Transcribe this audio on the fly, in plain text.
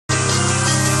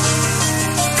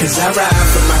Cause I ride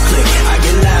for my click, I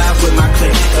get live with my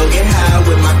click, go get high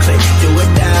with my click, do or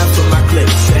die for my click.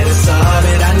 Said it's all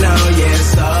that I know, yeah,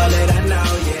 it's all that I know,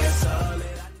 yeah, it's all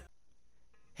that I know.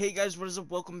 Hey guys, what is up?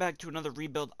 Welcome back to another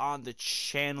rebuild on the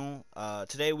channel.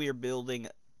 Today we are building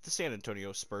the San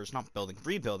Antonio Spurs,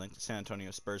 rebuilding the San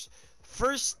Antonio Spurs.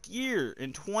 First year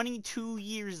in 22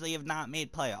 years they have not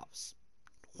made playoffs.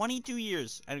 22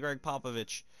 years, and Greg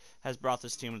Popovich has brought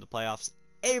this team to the playoffs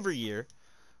every year.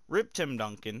 Rip Tim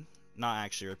Duncan. Not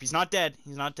actually rip. He's not dead.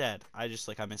 He's not dead. I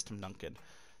missed Tim Duncan.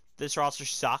 This roster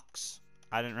sucks.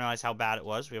 I didn't realize how bad it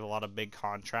was. We have a lot of big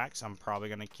contracts. I'm probably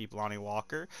going to keep Lonnie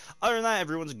Walker. Other than that,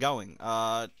 everyone's going.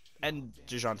 And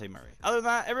DeJounte Murray. Other than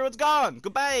that, everyone's gone.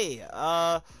 Goodbye.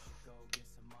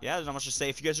 Yeah, there's not much to say.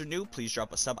 If you guys are new, please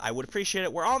drop a sub. I would appreciate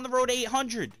it. We're on the road to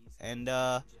 800. And,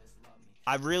 I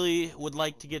really would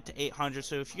like to get to 800.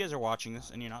 So if you guys are watching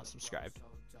this and you're not subscribed,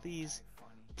 please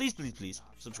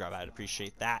subscribe. I'd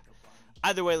appreciate that.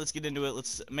 Either way, let's get into it.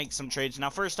 Let's make some trades.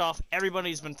 Now, first off,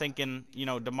 everybody's been thinking, you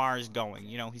know, DeMar is going.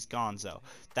 You know, he's gonzo.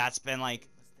 That's been, like,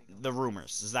 the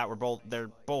rumors, is that they're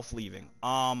both leaving.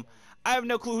 I have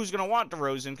no clue who's going to want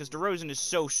DeRozan, because DeRozan is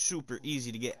so super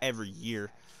easy to get every year.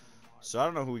 So, I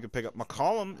don't know who we could pick up.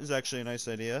 McCollum is actually a nice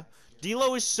idea.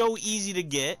 D'Lo is so easy to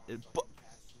get.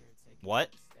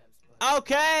 What?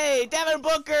 Okay, Devin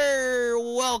Booker!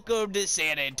 Welcome to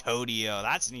San Antonio.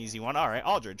 That's an easy one. All right,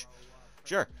 Aldridge.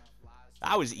 Sure.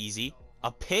 That was easy.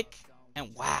 A pick,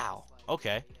 and wow.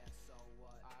 Okay.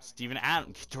 Steven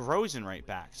Adams. DeRozan right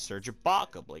back. Serge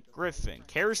Ibaka, Blake Griffin.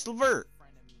 Karis LeVert.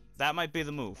 That might be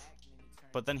the move.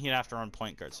 But then he'd have to run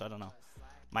point guard, so I don't know.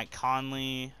 Mike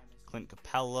Conley. Clint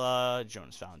Capella.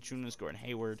 Jonas Valanciunas. Gordon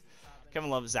Hayward. Kevin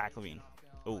Love. Zach LaVine.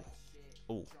 Ooh.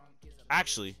 Ooh.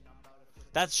 Actually,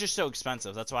 that's just so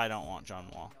expensive. That's why I don't want John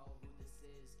Wall.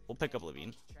 We'll pick up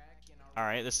LaVine.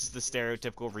 Alright, this is the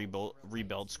stereotypical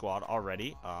rebuild squad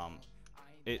already.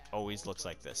 It always looks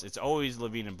like this. It's always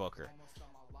LaVine and Booker.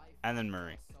 And then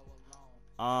Murray.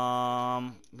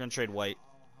 I'm gonna trade White.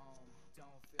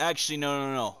 Actually,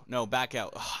 no, back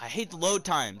out. Ugh, I hate the load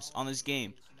times on this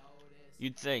game.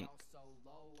 You'd think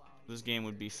this game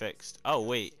would be fixed. Oh,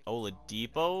 wait.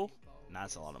 Oladipo?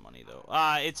 That's a lot of money, though.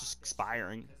 It's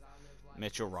expiring.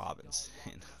 Mitchell Robinson.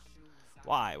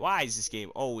 Why? Why is this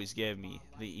game always giving me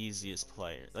the easiest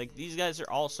player? Like, these guys are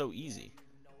all so easy.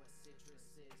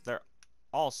 They're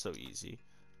all so easy.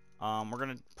 We're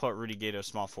going to put Rudy Gato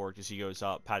small forward because he goes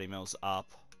up. Patty Mills up.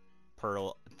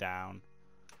 Pearl down.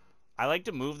 I like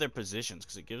to move their positions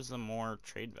because it gives them more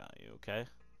trade value, okay?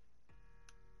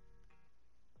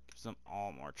 Gives them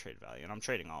all more trade value. And I'm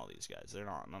trading all these guys. They're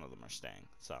not. None of them are staying.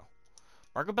 So,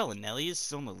 Marco Bellinelli is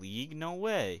still in the league? No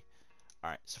way.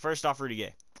 Alright, so first off, Rudy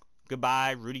Gay.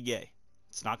 Goodbye, Rudy Gay.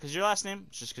 It's not because your last name,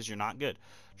 it's just because you're not good.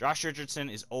 Josh Richardson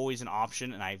is always an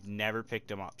option, and I've never picked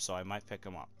him up, so I might pick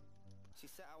him up.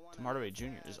 Tomardo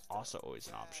Jr. is also always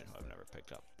an option who I've never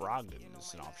picked up. Brogdon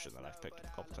is an option that I've picked up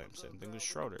a couple times. Same thing with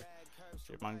Schroeder.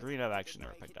 Draymond Green I've actually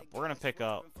never picked up. We're going to pick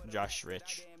up Josh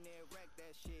Rich.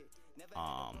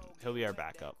 He'll be our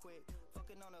backup.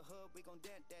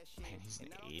 Man, he's an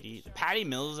 80. Patty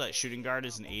Mills at shooting guard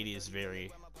is an 80 is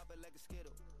very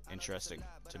interesting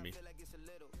to me.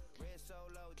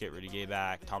 Get Rudy Gay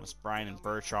back. Thomas Bryant and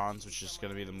Bertrand's, which is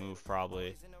going to be the move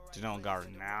probably. Danilo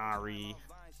Gallinari.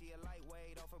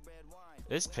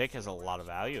 This pick has a lot of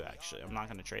value, actually. I'm not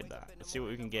going to trade that. Let's see what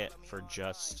we can get for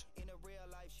just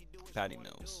Patty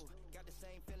Mills.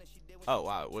 Oh,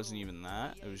 wow. It wasn't even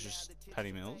that. It was just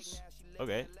Patty Mills.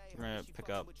 Okay. We're going to pick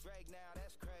up.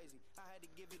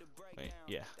 Wait,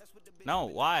 yeah. No,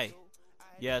 why?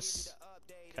 Yes.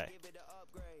 Okay.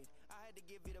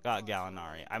 Got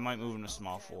Gallinari. I might move him to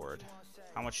small forward.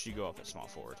 How much do you go up at small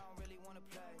forward?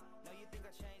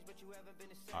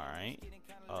 Alright.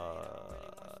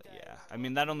 Yeah. I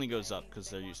mean, that only goes up because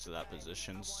they're used to that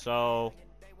position. So,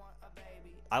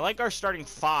 I like our starting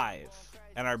 5.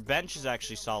 And our bench is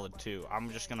actually solid, too. I'm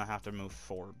just going to have to move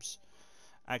Forbes.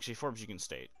 Actually, Forbes, you can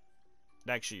stay.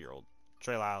 Actually, you're old.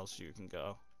 Trey Lyles, you can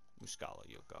go. Muscala,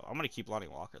 you'll go. I'm going to keep Lonnie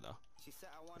Walker, though.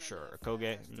 Sure.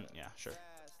 Koge? Yeah, sure.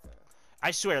 I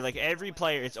swear, like, every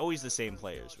player, it's always the same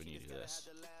players when you do this.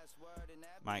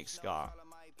 Mike Scott.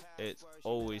 It's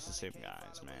always the same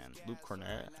guys, man. Luke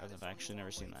Cornett, I've actually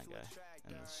never seen that guy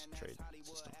in this trade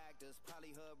system.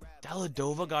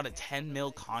 Deladova got a 10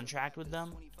 mil contract with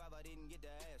them?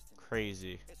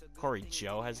 Crazy. Corey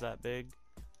Joe has that big.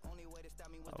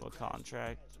 of a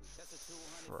contract.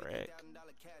 Frick.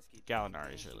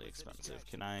 Gallinari's really expensive.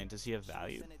 Does he have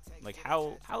value? Like,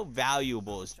 how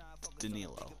valuable is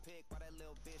Danilo?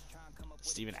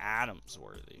 Steven Adams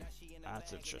worthy.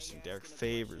 That's interesting. Derek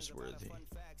Favors worthy.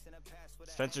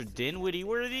 Spencer Dinwiddie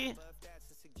worthy?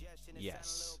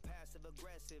 Yes.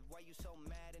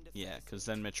 Yeah, because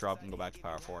then Mitch Rob can go back to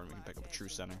power forward and we can pick up a true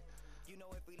center.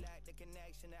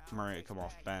 Murray come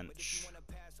off bench.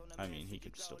 I mean, he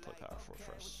could still play power forward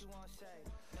for us.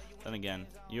 Then again,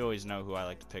 you always know who I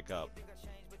like to pick up.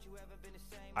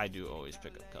 I do always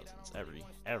pick up Cousins every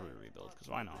rebuild, because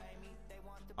why not?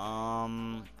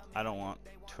 I don't want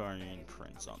Taurean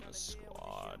Prince on this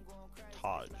squad.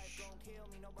 Taj,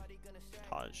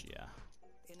 yeah.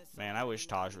 Man, I wish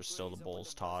Taj was still the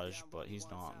Bulls Taj, but he's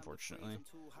not, unfortunately.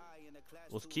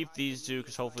 We'll keep these two,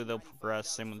 because hopefully they'll progress.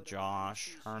 Same with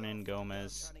Josh, Hernan,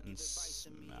 Gomez, and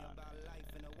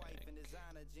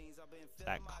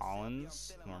Zach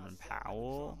Collins, Norman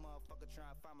Powell,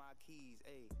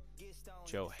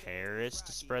 Joe Harris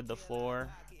to spread the floor,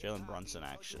 Jalen Brunson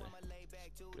actually.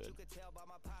 Good.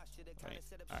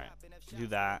 Alright. Do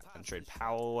that and trade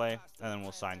Powell away, and then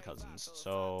we'll sign Cousins.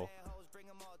 So,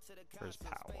 where's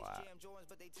Powell at?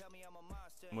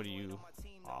 What do you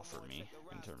offer me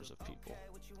in terms of people?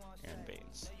 Aaron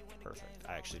Baines. Perfect.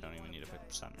 I actually don't even need to pick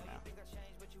up center now.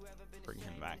 Bring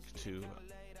him back to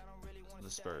the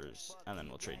Spurs, and then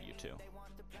we'll trade you two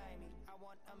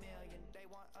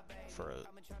for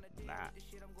that,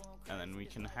 and then we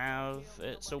can have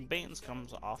it so Baines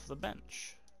comes off the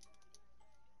bench.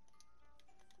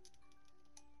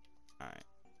 Alright,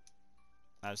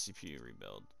 CPU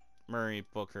rebuild. Murray,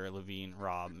 Booker, Levine,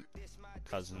 Rob,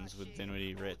 Cousins with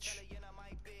Dinwiddie, Rich.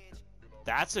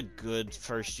 That's a good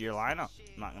first year lineup,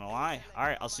 I'm not gonna lie.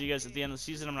 Alright, I'll see you guys at the end of the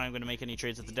season. I'm not going to make any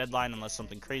trades at the deadline unless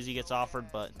something crazy gets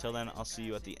offered, but until then, I'll see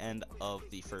you at the end of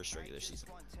the first regular season.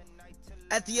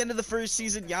 At the end of the first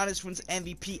season, Giannis wins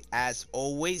MVP as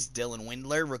always. Dylan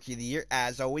Windler, Rookie of the Year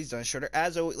as always. Dennis Schroeder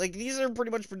as always. Like, these are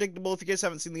pretty much predictable. If you guys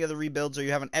haven't seen the other rebuilds or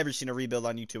you haven't ever seen a rebuild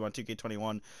on YouTube on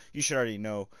 2K21, you should already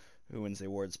know who wins the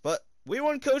awards. But we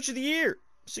won Coach of the Year.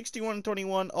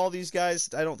 61-21. All these guys,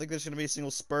 I don't think there's going to be a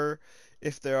single Spur.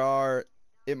 If there are,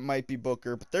 it might be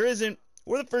Booker, but there isn't.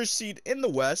 We're the first seed in the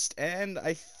West, and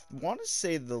I want to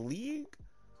say the league.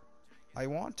 I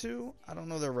don't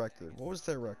know their record. What was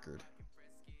their record?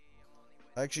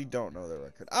 I actually don't know their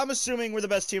record. I'm assuming we're the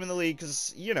best team in the league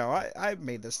because, you know, I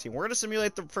made this team. We're going to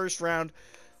simulate the first round.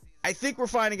 I think we're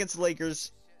fine against the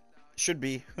Lakers. Should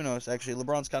be. Who knows? Actually,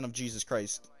 LeBron's kind of Jesus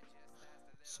Christ.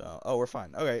 So, oh, we're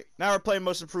fine. Okay, now we're playing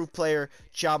most improved player,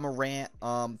 Ja Morant.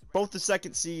 Both the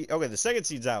second seed. Okay, the second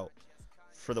seed's out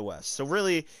for the West. So,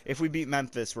 really, if we beat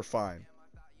Memphis, we're fine.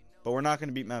 But we're not going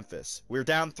to beat Memphis. We're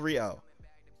down 3-0.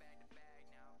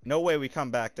 No way we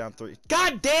come back down 3.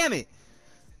 God damn it!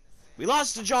 We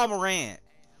lost to Ja Morant,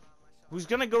 who's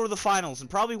going to go to the finals and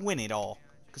probably win it all.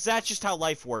 Because that's just how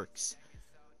life works.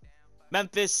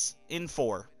 Memphis in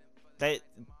 4.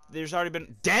 There's already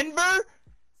been... Denver?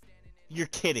 You're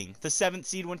kidding. The 7th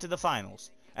seed went to the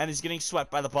finals and is getting swept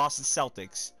by the Boston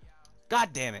Celtics. God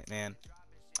damn it, man.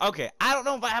 Okay, I don't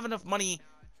know if I have enough money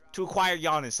to acquire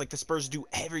Giannis like the Spurs do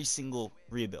every single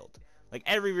rebuild. Like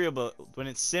every rebuild, when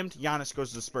it's simmed, Giannis goes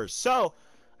to the Spurs. So,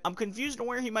 I'm confused on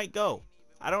where he might go.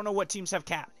 I don't know what teams have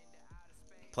cap.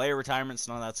 Player retirements,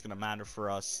 none of that's going to matter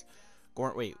for us.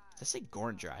 Wait, did I say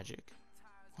Goran Dragic?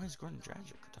 Why is Goran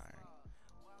Dragic retiring?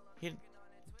 He had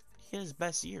his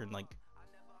best year in like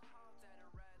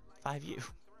 5 years.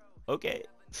 Okay.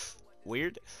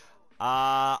 Weird.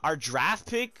 Our draft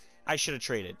pick, I should have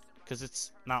traded. Because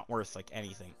it's not worth like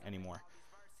anything anymore.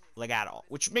 Like at all.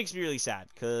 Which makes me really sad.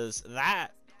 Because that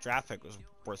draft pick was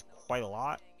worth quite a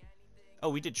lot. Oh,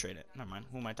 we did trade it. Never mind.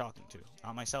 Who am I talking to?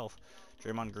 Not myself.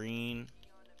 Draymond Green.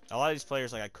 A lot of these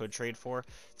players like I could trade for.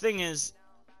 Thing is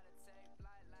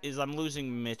I'm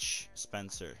losing Mitch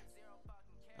Spencer.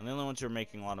 And the only ones who are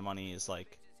making a lot of money is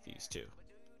like these two.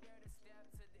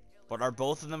 But are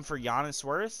both of them for Giannis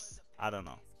worth? I don't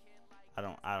know. I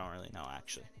don't really know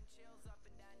actually.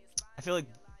 I feel like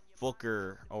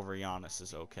Booker over Giannis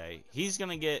is okay. He's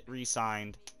gonna get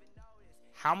re-signed.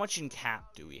 How much in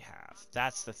cap do we have?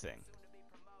 That's the thing.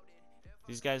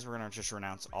 These guys were going to just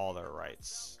renounce all their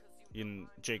rights.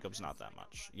 Jacob's not that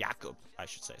much. Jakob, I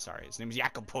should say. Sorry. His name is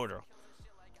Jakob Porter.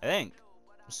 I think.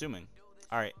 Assuming.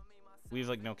 Alright. We have,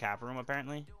 like, no cap room,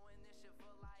 apparently.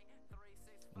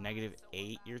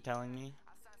 -8, you're telling me?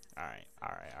 Alright.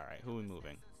 Who are we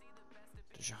moving?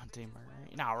 DeJounte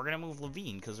Murray? No, we're going to move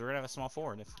Levine, because we're going to have a small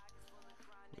forward if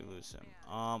we lose him.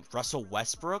 Russell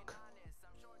Westbrook?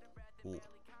 Ooh.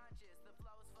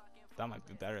 That might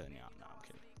be better than Giannis. No, I'm kidding.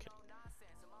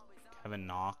 Kevin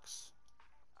Knox.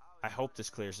 I hope this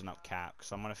clears enough cap,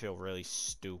 because I'm going to feel really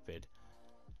stupid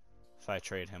if I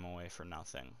trade him away for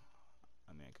nothing.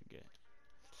 I mean, I could get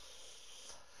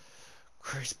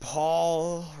Chris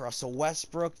Paul, Russell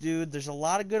Westbrook, dude. There's a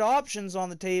lot of good options on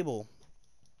the table.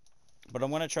 But I'm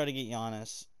going to try to get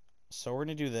Giannis. So we're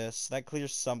going to do this. That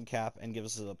clears some cap and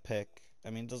gives us a pick. I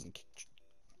mean, it doesn't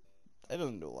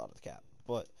do a lot of the cap.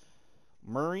 But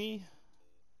Murray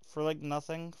for like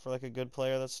nothing, for like a good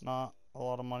player that's not a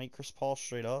lot of money. Chris Paul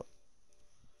straight up.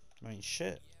 I mean,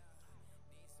 shit.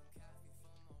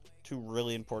 2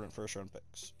 really important first round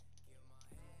picks.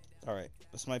 Alright,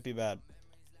 this might be bad.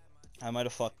 I might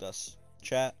have fucked us.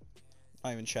 Chat.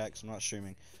 Not even chat, because I'm not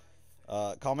streaming.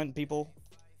 Comment, people.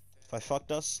 If I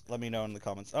fucked us, let me know in the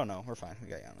comments. Oh no, we're fine. We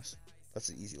got Giannis. That's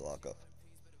an easy lockup.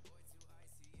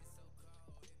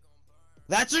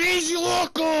 That's an easy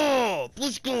lockup!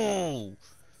 Let's go!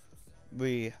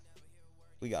 We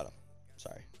got him.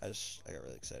 Sorry, I got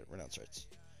really excited. Renounce rights.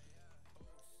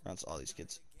 Renounce all these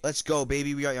kids. Let's go,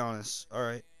 baby. We got Giannis.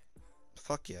 Alright.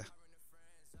 Fuck yeah.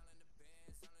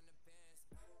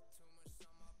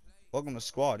 Welcome to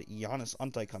squad. Giannis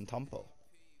Antetokounmpo.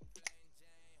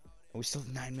 We still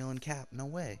have 9 million cap. No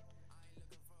way.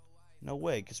 No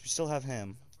way, because we still have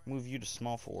him. Move you to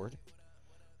small forward.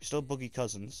 We still have Boogie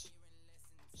Cousins.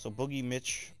 So Boogie,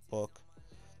 Mitch, Book.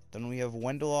 Then we have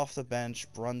Wendell off the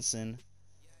bench. Brunson.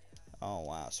 Oh,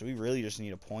 wow. So we really just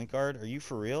need a point guard. Are you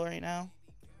for real right now?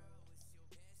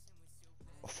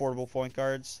 Affordable point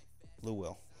guards. Lou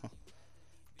Will.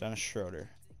 Dennis Schroeder.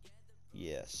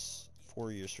 Yes.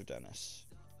 4 years for Dennis.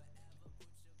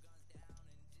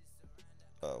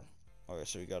 Oh. Okay,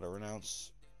 so we got to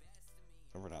renounce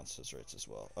his rights as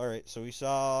well. Alright, so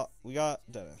we got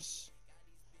Dennis.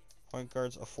 Point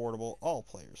guards affordable. All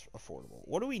players affordable.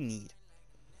 What do we need?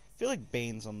 I feel like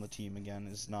Baines on the team again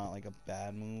is not like a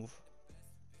bad move.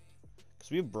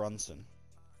 Because we have Brunson.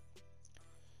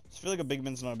 So I feel like a big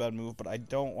man's not a bad move, but I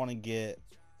don't want to get,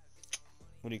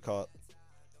 what do you call it?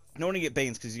 I don't want to get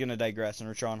Baines because he's going to digress, and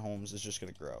Rashawn Holmes is just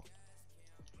going to grow.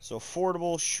 So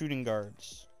affordable shooting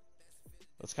guards.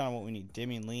 That's kind of what we need.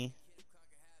 Damian Lee.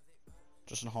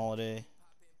 Justin Holiday.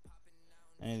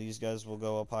 Any of these guys will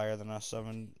go up higher than us.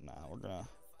 7. Nah, we're gonna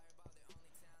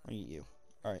eat you.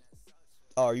 Alright.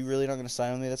 Oh, are you really not going to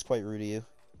sign with me? That's quite rude of you.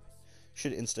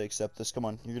 Should insta accept this. Come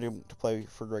on. You're going to play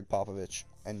for Greg Popovich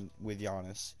and with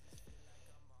Giannis.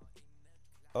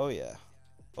 Oh, yeah.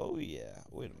 Oh, yeah.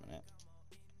 Wait a minute.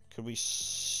 Could we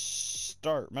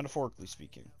start, metaphorically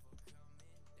speaking?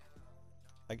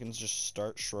 I can just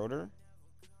start Schroeder.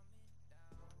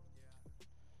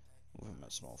 Move him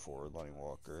at small forward. Lonnie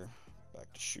Walker.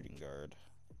 Back to shooting guard.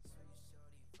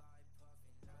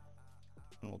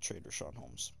 And we'll trade Rashawn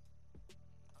Holmes.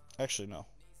 Actually, no.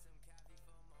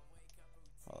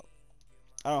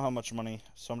 I don't have much money,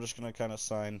 so I'm just going to kind of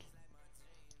sign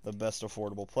the best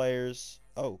affordable players.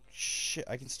 Oh, shit.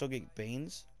 I can still get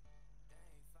Baines?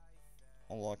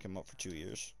 I'll lock him up for 2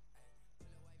 years.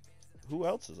 Who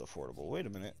else is affordable? Wait a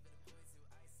minute.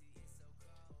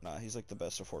 Nah, he's like the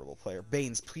best affordable player.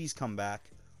 Baines, please come back.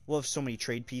 We'll have so many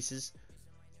trade pieces,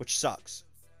 which sucks,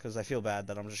 because I feel bad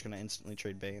that I'm just going to instantly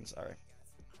trade Baines. Alright.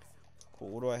 Cool.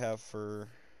 What do I have for...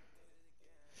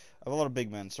 I have a lot of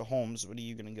big men. So, Holmes, what are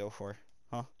you going to go for?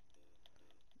 Huh?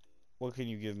 What can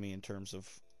you give me in terms of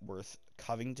worth?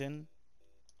 Covington?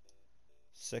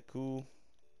 Sekou?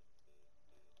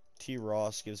 T.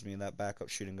 Ross gives me that backup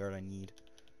shooting guard I need.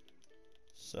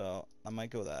 So, I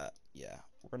might go that. Yeah.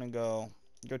 We're going to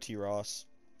go T. Ross.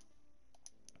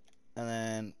 And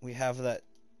then we have that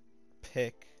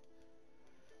pick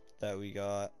that we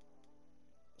got.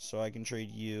 So I can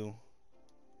trade you.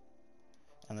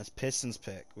 And this Pistons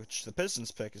pick, which the Pistons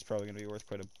pick is probably going to be worth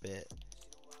quite a bit.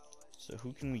 So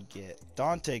who can we get?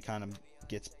 Dante kind of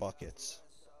gets buckets.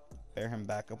 Pair him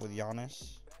back up with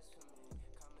Giannis.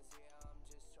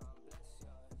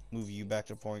 Move you back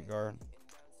to point guard.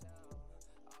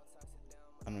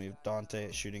 And we have Dante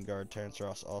at shooting guard. Terrence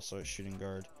Ross also at shooting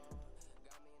guard.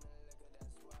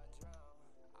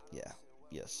 Yeah.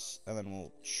 Yes. And then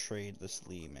we'll trade this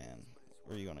Lee, man.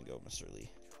 Where are you going to go, Mr. Lee?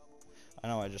 I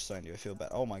know I just signed you. I feel bad.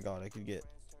 Oh my god. I could get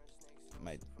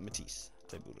my Matisse.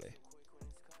 Tebule.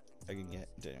 I can get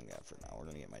Daniel Gafford now. We're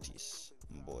going to get Matisse.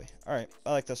 Boy. Alright.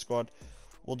 I like that squad.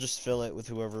 We'll just fill it with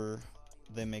whoever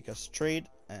they make us trade.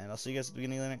 And I'll see you guys at the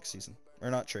beginning of the next season.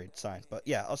 Or not trade. Sign. But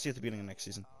yeah, I'll see you at the beginning of next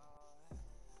season.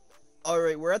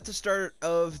 Alright, we're at the start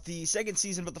of the second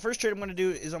season, but the first trade I'm going to do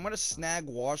is I'm going to snag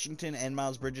Washington and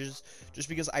Miles Bridges, just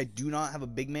because I do not have a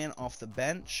big man off the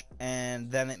bench, and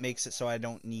then it makes it so I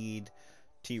don't need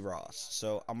T. Ross.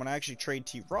 So I'm going to actually trade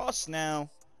T. Ross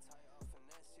now,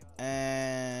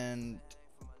 And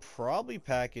probably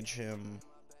package him.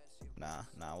 Nah,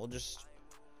 we'll just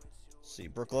see.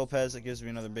 Brook Lopez, that gives me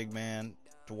another big man.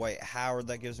 Dwight Howard,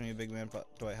 that gives me a big man, but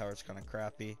Dwight Howard's kind of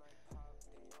crappy.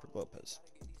 Brook Lopez,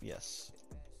 yes.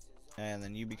 And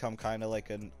then you become kind of like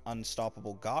an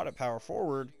unstoppable god at power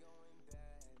forward.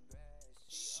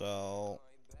 So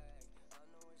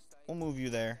we'll move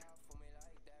you there.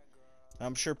 And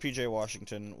I'm sure PJ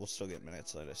Washington will still get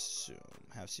minutes, I'd assume.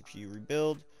 Have CPU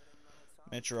rebuild.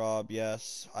 Mitch Robb,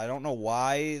 yes. I don't know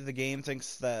why the game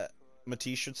thinks that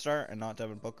Matisse should start and not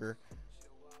Devin Booker.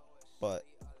 But,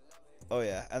 oh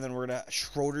yeah. And then we're going to...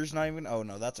 Schroeder's not even... Oh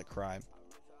no, that's a crime.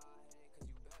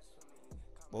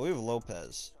 Well, we have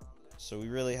Lopez. So we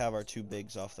really have our two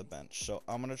bigs off the bench. So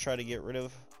I'm going to try to get rid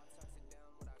of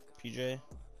PJ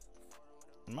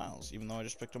and Miles, even though I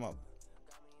just picked him up.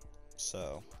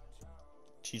 So,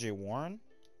 TJ Warren?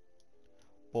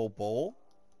 Bol.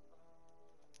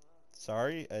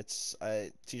 Sorry,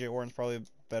 TJ Warren's probably a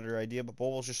better idea, but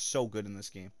Bol's just so good in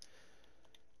this game.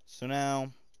 So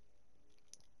now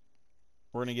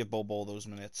we're gonna give Bol those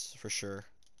minutes for sure,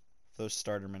 those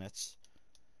starter minutes.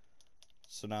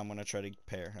 So now I'm gonna try to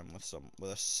pair him with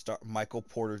a Michael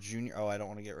Porter Jr. Oh, I don't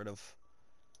want to get rid of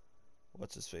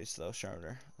what's his face though,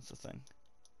 Schroeder. That's the thing.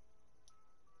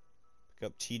 Pick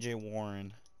up TJ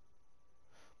Warren,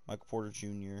 Michael Porter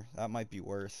Jr. That might be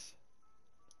worth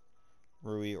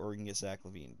Rui, or we can get Zach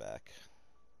LaVine back.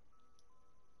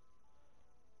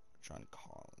 John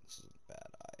Collins isn't bad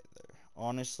either.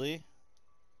 Honestly,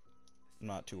 I'm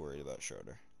not too worried about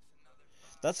Schroeder.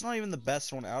 That's not even the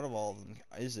best one out of all of them,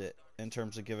 is it? In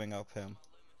terms of giving up him.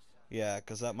 Yeah,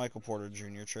 because that Michael Porter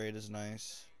Jr. trade is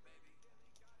nice.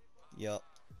 Yup.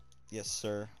 Yes,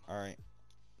 sir. Alright.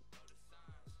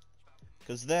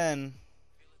 Because then,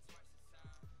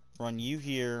 run you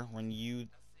here, run you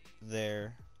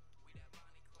there.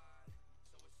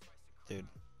 Dude,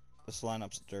 this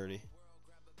lineup's dirty.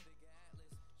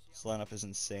 This lineup is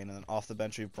insane. And then off the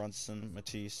bench we have Brunson,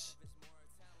 Matisse.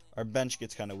 Our bench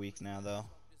gets kind of weak now, though.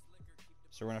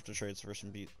 So we're going to have to trade for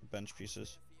some bench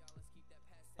pieces.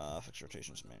 Fix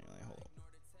rotations manually. Hold up.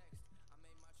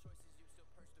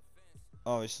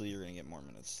 Obviously, you're going to get more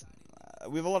minutes.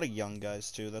 We have a lot of young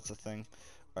guys, too. That's the thing.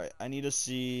 Alright, I need to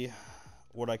see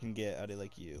what I can get out of,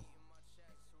 like, you.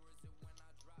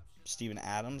 Steven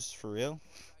Adams, for real?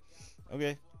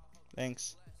 Okay,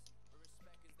 thanks.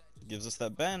 Gives us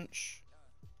that bench.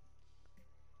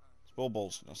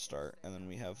 Bol's gonna start, and then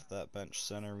we have that bench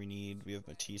center we need. We have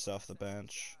Matisse off the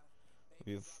bench.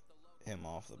 We have him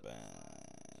off the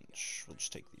bench. We'll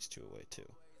just take these two away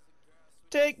too.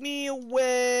 Take me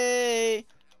away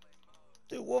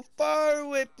to a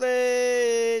faraway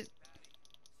place.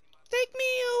 Take me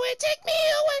away, take me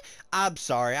away. I'm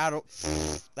sorry, I don't.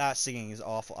 That singing is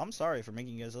awful. I'm sorry for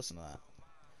making you guys listen to that.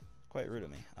 Quite rude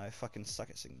of me. I fucking suck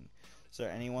at singing. Is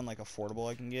there anyone like affordable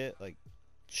I can get? Like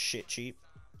shit cheap?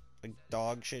 Like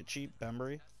dog shit cheap?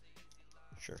 Bembry?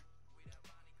 Sure.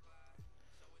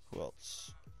 Who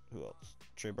else?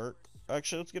 Trey Burke?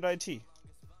 Actually, let's get IT.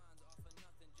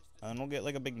 And we'll get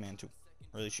like a big man too.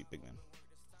 Really cheap big man.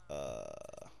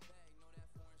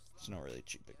 It's no really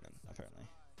cheap big man, apparently.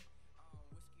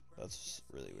 That's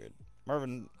really weird.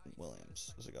 Marvin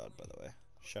Williams is a god, by the way.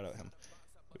 Shout out him.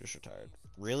 We just retired.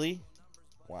 Really?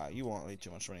 Wow, you want way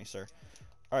too much money, sir.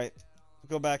 Alright,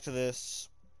 go back to this.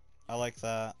 I like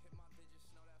that.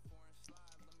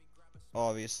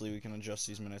 Obviously, we can adjust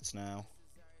these minutes now.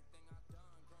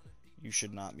 You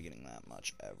should not be getting that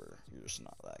much ever. You're just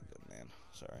not that good, man.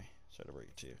 Sorry to break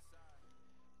it to you.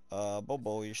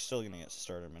 Bobo, you're still gonna get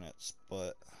starter minutes,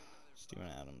 but Steven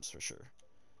Adams for sure.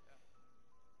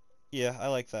 Yeah, I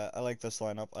like that. I like this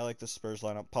lineup. I like this Spurs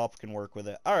lineup. Pop can work with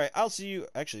it. Alright, I'll see you.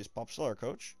 Actually, is Pop still our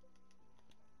coach?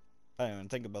 I didn't even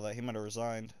think about that. He might have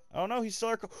resigned. Oh no, he's still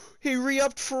our coach. He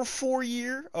re-upped for a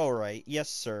 4-year? Alright, yes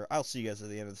sir. I'll see you guys at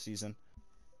the end of the season.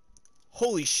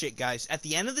 Holy shit, guys. At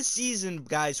the end of the season,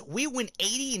 guys, we went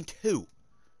 80-2.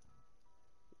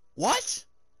 What?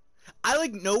 I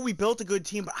know we built a good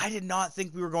team, but I did not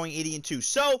think we were going 80-2.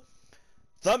 So,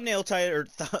 thumbnail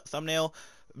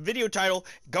video title,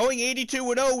 going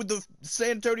 82-0 with the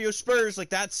San Antonio Spurs. Like,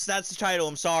 that's the title.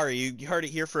 I'm sorry. You heard it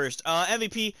here first.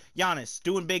 MVP, Giannis,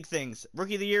 doing big things.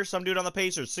 Rookie of the Year, some dude on the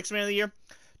Pacers. Sixth Man of the Year,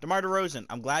 DeMar DeRozan.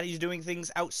 I'm glad he's doing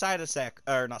things outside of San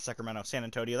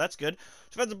Antonio. That's good.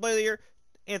 Defensive Player of the Year,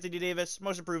 Anthony Davis.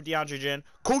 Most Improved, DeAndre Jen.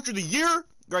 Coach of the Year,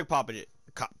 Greg Popovich.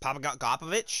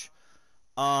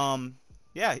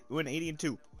 Yeah, we went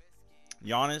 80-2.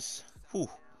 Giannis, whew.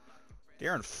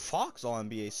 De'Aaron Fox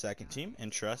All-NBA second team.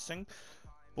 Interesting.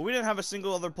 But we didn't have a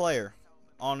single other player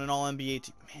on an All-NBA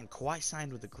team. Man, Kawhi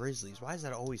signed with the Grizzlies. Why does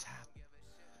that always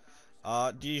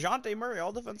happen? DeJounte Murray,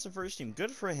 all-defensive first team.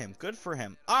 Good for him. Good for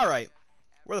him. All right.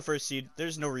 We're the first seed.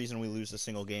 There's no reason we lose a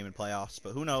single game in playoffs,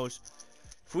 but who knows?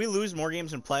 If we lose more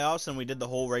games in playoffs than we did the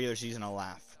whole regular season, I'll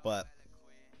laugh. But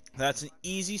that's an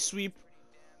easy sweep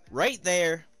right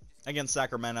there against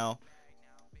Sacramento.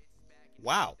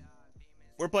 Wow.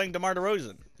 We're playing DeMar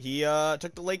DeRozan. He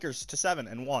took the Lakers to 7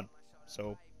 and won.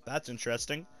 So that's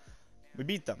interesting. We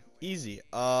beat them. Easy.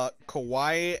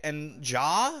 Kawhi and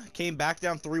Ja came back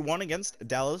down 3-1 against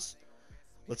Dallas.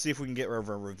 Let's see if we can get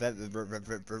revenge.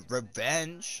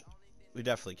 We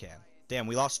definitely can. Damn,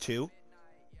 we lost 2.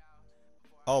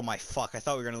 Oh my fuck. I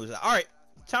thought we were going to lose that. Alright.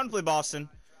 Time to play Boston.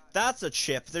 That's a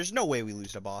chip. There's no way we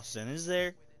lose to Boston, is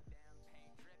there?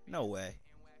 No way.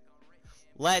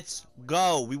 Let's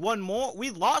go. We won more. We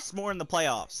lost more in the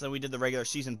playoffs than we did the regular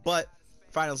season, but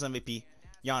Finals MVP,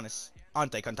 Giannis. Playoff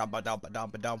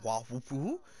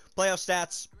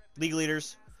stats, league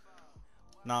leaders.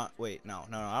 Wait, no.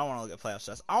 I don't want to look at playoff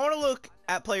stats. I want to look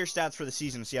at player stats for the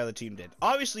season and see how the team did.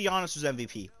 Obviously, Giannis was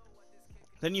MVP.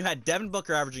 Then you had Devin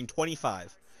Booker averaging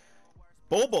 25.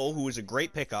 Bobo, who was a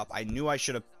great pickup. I knew I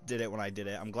should have did it when I did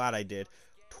it. I'm glad I did.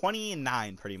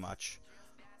 29, pretty much.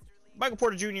 Michael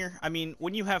Porter Jr., I mean,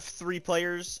 when you have 3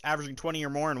 players averaging 20 or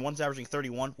more and one's averaging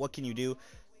 31, what can you do?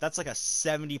 That's like a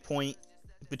 70-point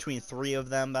between 3 of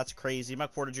them. That's crazy.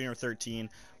 Michael Porter Jr. with 13.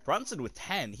 Brunson with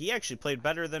 10. He actually played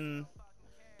better than...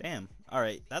 Damn. All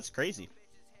right, that's crazy.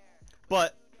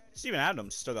 But Steven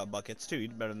Adams still got buckets, too. He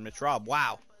did better than Mitch Robb.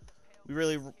 Wow. We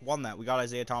really won that. We got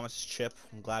Isaiah Thomas's chip.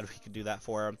 I'm glad we could do that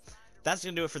for him. That's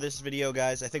going to do it for this video,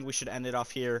 guys. I think we should end it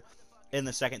off here in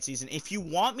the second season. If you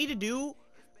want me to do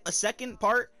a second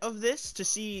part of this to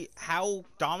see how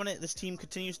dominant this team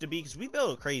continues to be, because we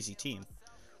built a crazy team.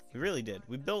 We really did.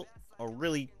 We built a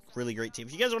really great team.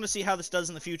 If you guys want to see how this does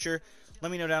in the future,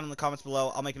 let me know down in the comments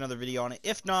below. I'll make another video on it.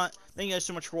 If not, thank you guys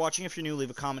so much for watching. If you're new,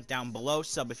 leave a comment down below.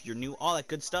 Sub if you're new. All that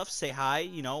good stuff. Say hi.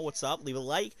 You know, what's up. Leave a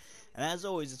like. And as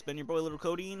always, it's been your boy,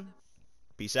 LilKodeine.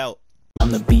 Peace out. I'm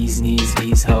the bee's knees,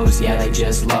 these hoes, yeah, they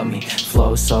just love me.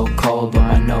 Flow so cold, but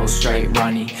my nose straight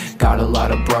runny. Got a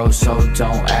lot of bros, so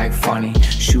don't act funny.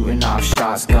 Shooting off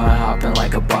shots, gun hopping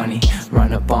like a bunny.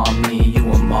 Run up on me, you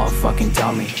a motherfucking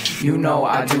dummy. You know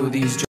I do these